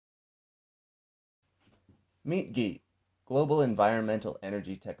Meet GEET, Global Environmental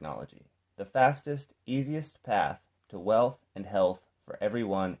Energy Technology, the fastest, easiest path to wealth and health for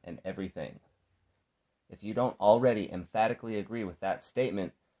everyone and everything. If you don't already emphatically agree with that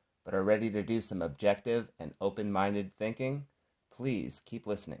statement, but are ready to do some objective and open-minded thinking, please keep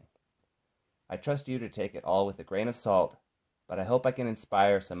listening. I trust you to take it all with a grain of salt, but I hope I can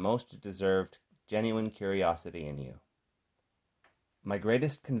inspire some most deserved, genuine curiosity in you. My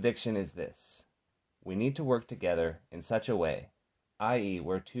greatest conviction is this: we need to work together in such a way, i.e.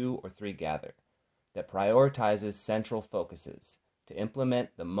 where 2 or 3 gather, that prioritizes central focuses to implement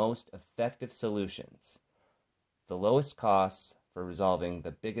the most effective solutions, the lowest costs for resolving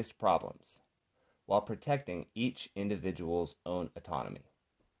the biggest problems, while protecting each individual's own autonomy.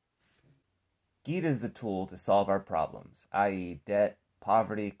 GEET is the tool to solve our problems, i.e. debt,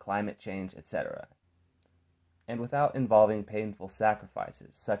 poverty, climate change, etc., and without involving painful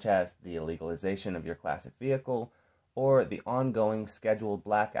sacrifices, such as the illegalization of your classic vehicle, or the ongoing scheduled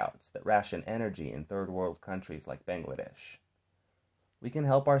blackouts that ration energy in third world countries like Bangladesh. We can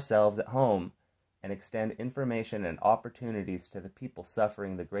help ourselves at home and extend information and opportunities to the people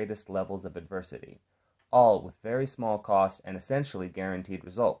suffering the greatest levels of adversity, all with very small cost and essentially guaranteed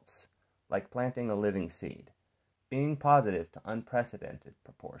results, like planting a living seed, being positive to unprecedented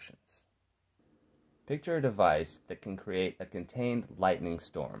proportions. Picture a device that can create a contained lightning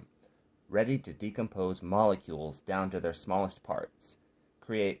storm, ready to decompose molecules down to their smallest parts,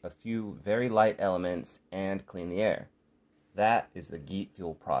 create a few very light elements, and clean the air. That is the GEET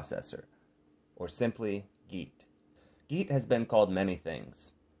fuel processor, or simply GEET. GEET has been called many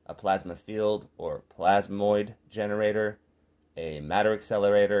things: a plasma field or plasmoid generator, a matter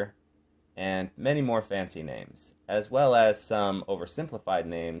accelerator, and many more fancy names, as well as some oversimplified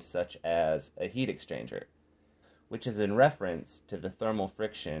names such as a heat exchanger, which is in reference to the thermal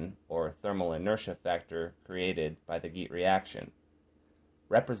friction or thermal inertia factor created by the GEET reaction,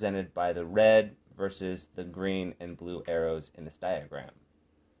 represented by the red versus the green and blue arrows in this diagram.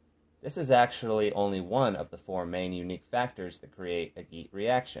 This is actually only one of the 4 main unique factors that create a GEET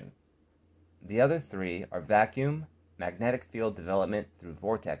reaction. The other 3 are vacuum, magnetic field development through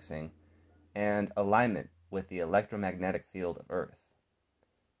vortexing, and alignment with the electromagnetic field of Earth.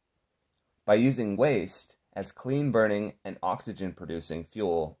 By using waste as clean-burning and oxygen-producing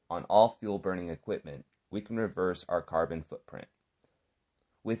fuel on all fuel-burning equipment, we can reverse our carbon footprint.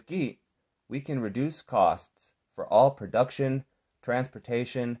 With GEET, we can reduce costs for all production,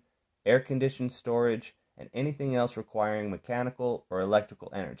 transportation, air-conditioned storage, and anything else requiring mechanical or electrical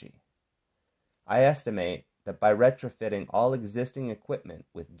energy. I estimate that by retrofitting all existing equipment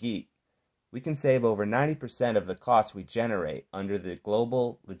with GEET, we can save over 90% of the costs we generate under the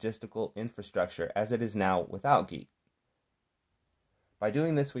global logistical infrastructure as it is now without GEET. By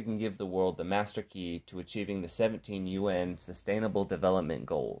doing this, we can give the world the master key to achieving the 17 UN Sustainable Development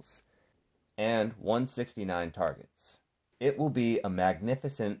Goals and 169 targets. It will be a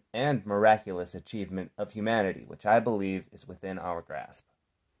magnificent and miraculous achievement of humanity, which I believe is within our grasp.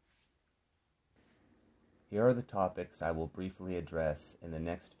 Here are the topics I will briefly address in the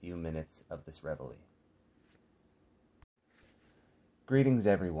next few minutes of this reveille. Greetings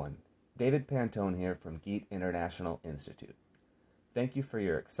everyone. David Pantone here from GEET International Institute. Thank you for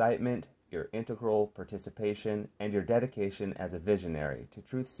your excitement, your integral participation, and your dedication as a visionary to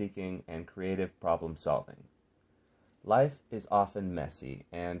truth-seeking and creative problem-solving. Life is often messy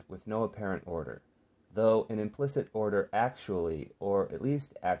and with no apparent order, though an implicit order actually, or at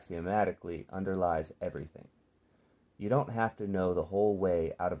least axiomatically, underlies everything. You don't have to know the whole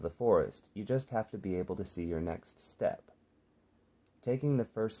way out of the forest, you just have to be able to see your next step. Taking the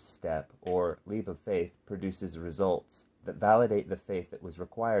first step, or leap of faith, produces results that validate the faith that was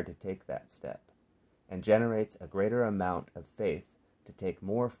required to take that step, and generates a greater amount of faith to take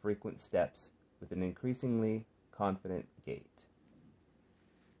more frequent steps with an increasingly confident gait.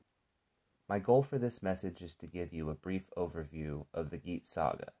 My goal for this message is to give you a brief overview of the GEET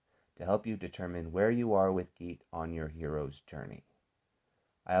saga, to help you determine where you are with GEET on your hero's journey.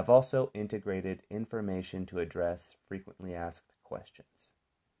 I have also integrated information to address frequently asked questions.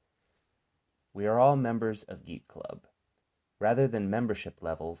 We are all members of GEET Club. Rather than membership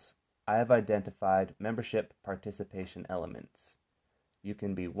levels, I have identified membership participation elements. You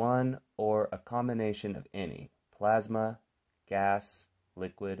can be one or a combination of any: plasma, gas,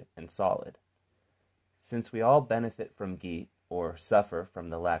 liquid, and solid. Since we all benefit from GEET, or suffer from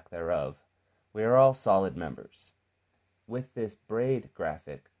the lack thereof, we are all solid members. With this braid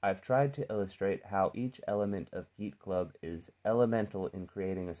graphic, I've tried to illustrate how each element of GEET Club is elemental in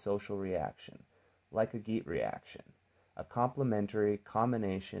creating a social reaction, like a GEET reaction, a complementary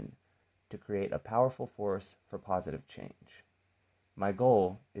combination to create a powerful force for positive change. My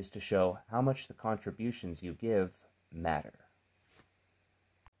goal is to show how much the contributions you give matter.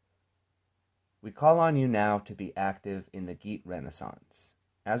 We call on you now to be active in the GEET Renaissance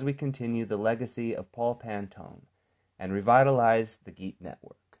as we continue the legacy of Paul Pantone and revitalize the GEET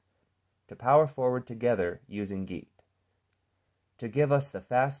network, to power forward together using GEET, to give us the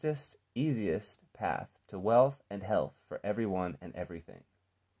fastest, easiest path to wealth and health for everyone and everything.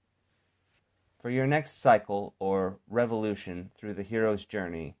 For your next cycle or revolution through the hero's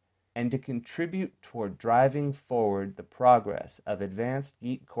journey, and to contribute toward driving forward the progress of advanced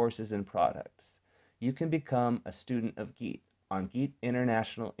GEET courses and products, you can become a student of GEET on GEET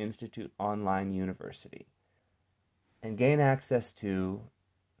International Institute Online University and gain access to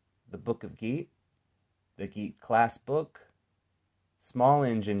the Book of GEET, the GEET Class Book, Small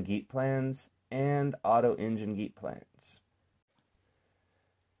Engine GEET Plans, and Auto Engine GEET Plans.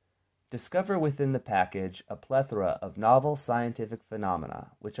 Discover within the package a plethora of novel scientific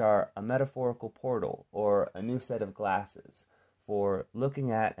phenomena, which are a metaphorical portal or a new set of glasses for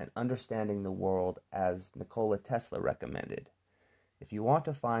looking at and understanding the world as Nikola Tesla recommended. If you want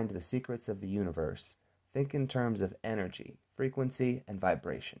to find the secrets of the universe, think in terms of energy, frequency, and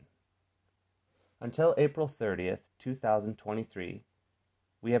vibration. Until April 30th, 2023,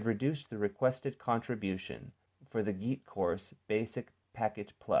 we have reduced the requested contribution for the GEET course Basic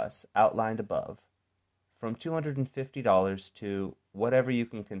Package Plus outlined above from $250 to whatever you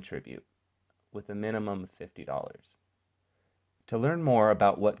can contribute, with a minimum of $50. To learn more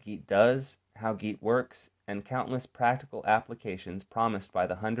about what GEET does, how GEET works, and countless practical applications promised by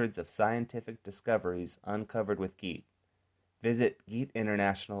the hundreds of scientific discoveries uncovered with GEET, visit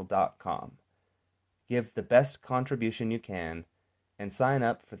GEETinternational.com. Give the best contribution you can, and sign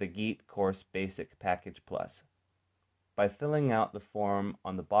up for the GEET Course Basic Package Plus by filling out the form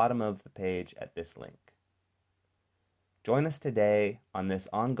on the bottom of the page at this link. Join us today on this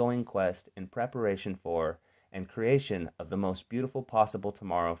ongoing quest in preparation for and creation of the most beautiful possible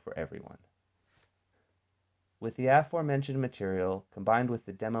tomorrow for everyone. With the aforementioned material, combined with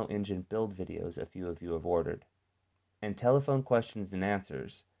the demo engine build videos a few of you have ordered, and telephone questions and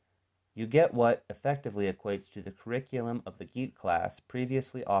answers, you get what effectively equates to the curriculum of the GEET class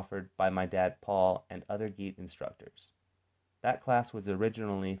previously offered by my dad Paul and other GEET instructors. That class was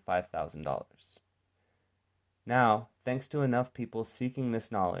originally $5,000. Now, thanks to enough people seeking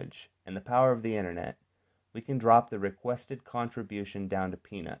this knowledge and the power of the internet, we can drop the requested contribution down to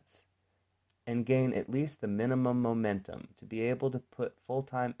peanuts and gain at least the minimum momentum to be able to put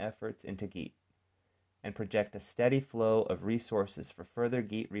full-time efforts into GEET and project a steady flow of resources for further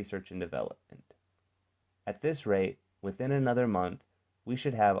GEET research and development. At this rate, within another month, we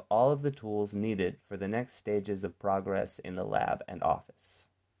should have all of the tools needed for the next stages of progress in the lab and office.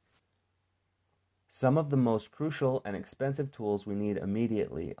 Some of the most crucial and expensive tools we need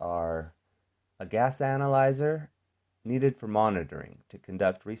immediately are a gas analyzer, needed for monitoring to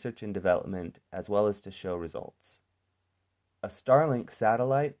conduct research and development as well as to show results, a Starlink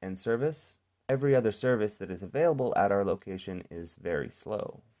satellite and service. Every other service that is available at our location is very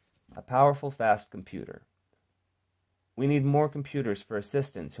slow. A powerful, fast computer. We need more computers for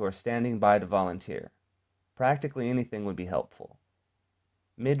assistants who are standing by to volunteer. Practically anything would be helpful.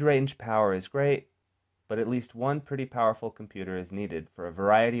 Mid-range power is great, but at least one pretty powerful computer is needed for a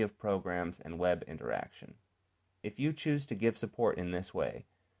variety of programs and web interaction. If you choose to give support in this way,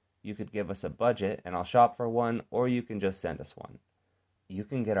 you could give us a budget and I'll shop for one, or you can just send us one. You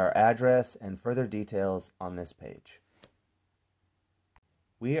can get our address and further details on this page.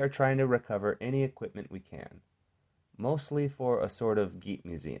 We are trying to recover any equipment we can, mostly for a sort of GEET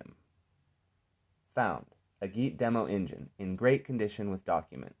museum. Found a GEET demo engine in great condition with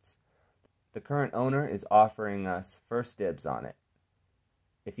documents. The current owner is offering us first dibs on it.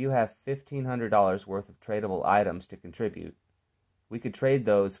 If you have $1,500 worth of tradable items to contribute, we could trade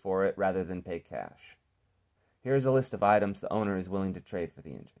those for it rather than pay cash. Here's a list of items the owner is willing to trade for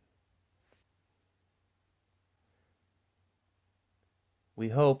the engine. We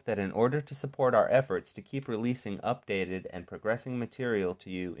hope that in order to support our efforts to keep releasing updated and progressing material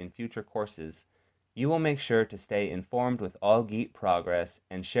to you in future courses, you will make sure to stay informed with all GEET progress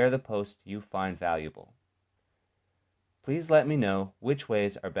and share the posts you find valuable. Please let me know which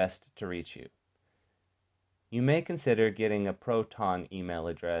ways are best to reach you. You may consider getting a Proton email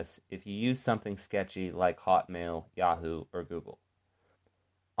address if you use something sketchy like Hotmail, Yahoo, or Google.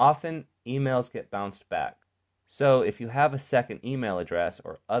 Often, emails get bounced back, so if you have a second email address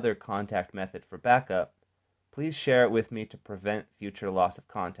or other contact method for backup, please share it with me to prevent future loss of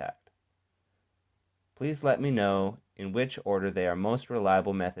contact. Please let me know in which order they are most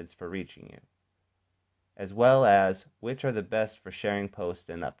reliable methods for reaching you, as well as which are the best for sharing posts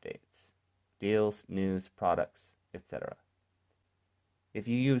and updates, deals, news, products, etc. If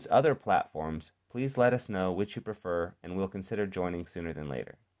you use other platforms, please let us know which you prefer and we'll consider joining sooner than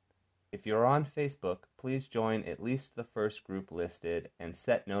later. If you're on Facebook, please join at least the first group listed and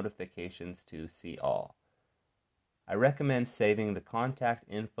set notifications to see all. I recommend saving the contact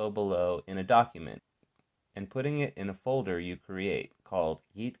info below in a document and putting it in a folder you create called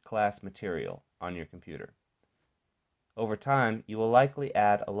GEET Class Material on your computer. Over time, you will likely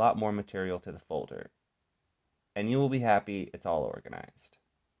add a lot more material to the folder, and you will be happy it's all organized.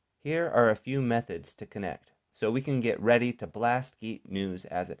 Here are a few methods to connect, so we can get ready to blast GEET news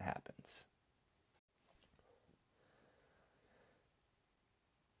as it happens.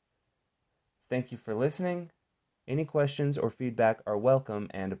 Thank you for listening. Any questions or feedback are welcome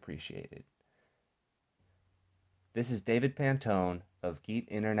and appreciated. This is David Pantone of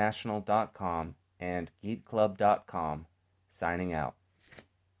GeetInternational.com and GeetClub.com signing out.